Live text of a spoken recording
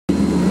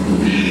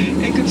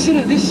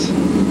Consider this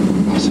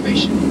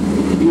observation.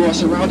 You are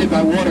surrounded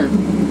by water,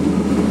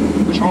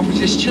 which offers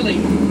this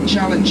chilling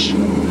challenge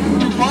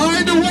to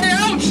find a way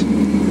out.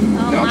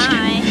 Oh No, I'm just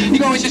kidding. You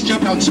can always just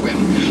jump out and swim.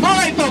 All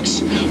right,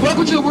 folks.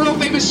 Welcome to the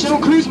world-famous Shuttle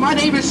Cruise. My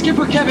name is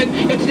Skipper Kevin,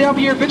 and today I'll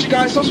be your adventure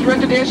guide, social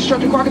director, dance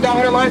instructor, crocodile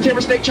hunter, lion tamer,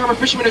 snake charmer,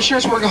 fisherman,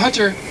 insurance worker,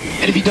 hunter.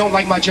 And if you don't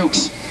like my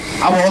jokes,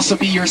 I will also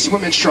be your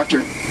swim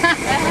instructor.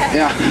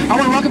 Yeah. I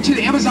want to welcome to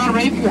the Amazon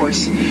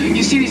rainforest.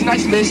 You see these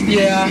nice mists?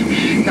 Yeah.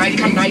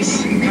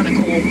 Nice, kind of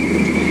cool.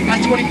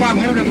 That's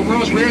 2,500 of the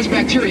world's rarest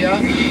bacteria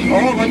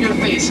all on your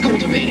face,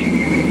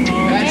 cultivating.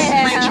 That's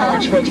free of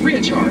charge, folks, free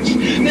of charge.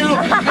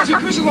 Now, as we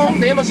cruise along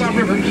the Amazon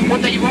River,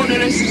 one thing you won't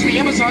notice is the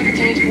Amazon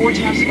contains 4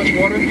 times as much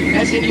water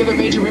as any other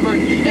major river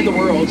in the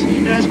world.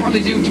 And that's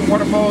partly due to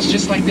waterfalls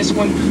just like this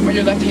one on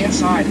your left-hand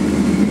side.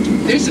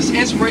 This is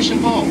Inspiration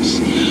Falls.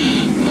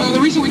 The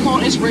reason we call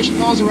it Inspiration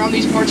Falls around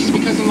these parts is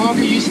because the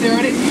longer you stare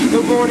at it,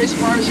 the more it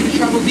inspires you to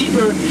travel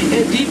deeper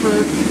and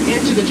deeper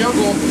into the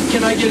jungle.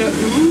 Can I get a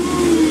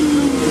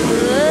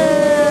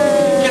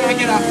Can I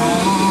get a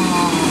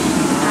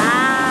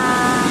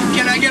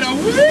Can I get a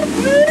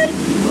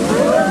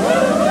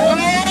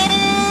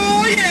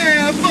Oh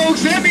yeah,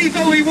 folks, that means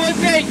only one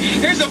thing.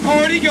 There's a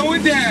party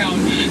going down.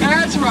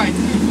 That's right.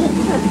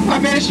 I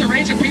managed to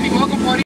arrange a pre-welcome party.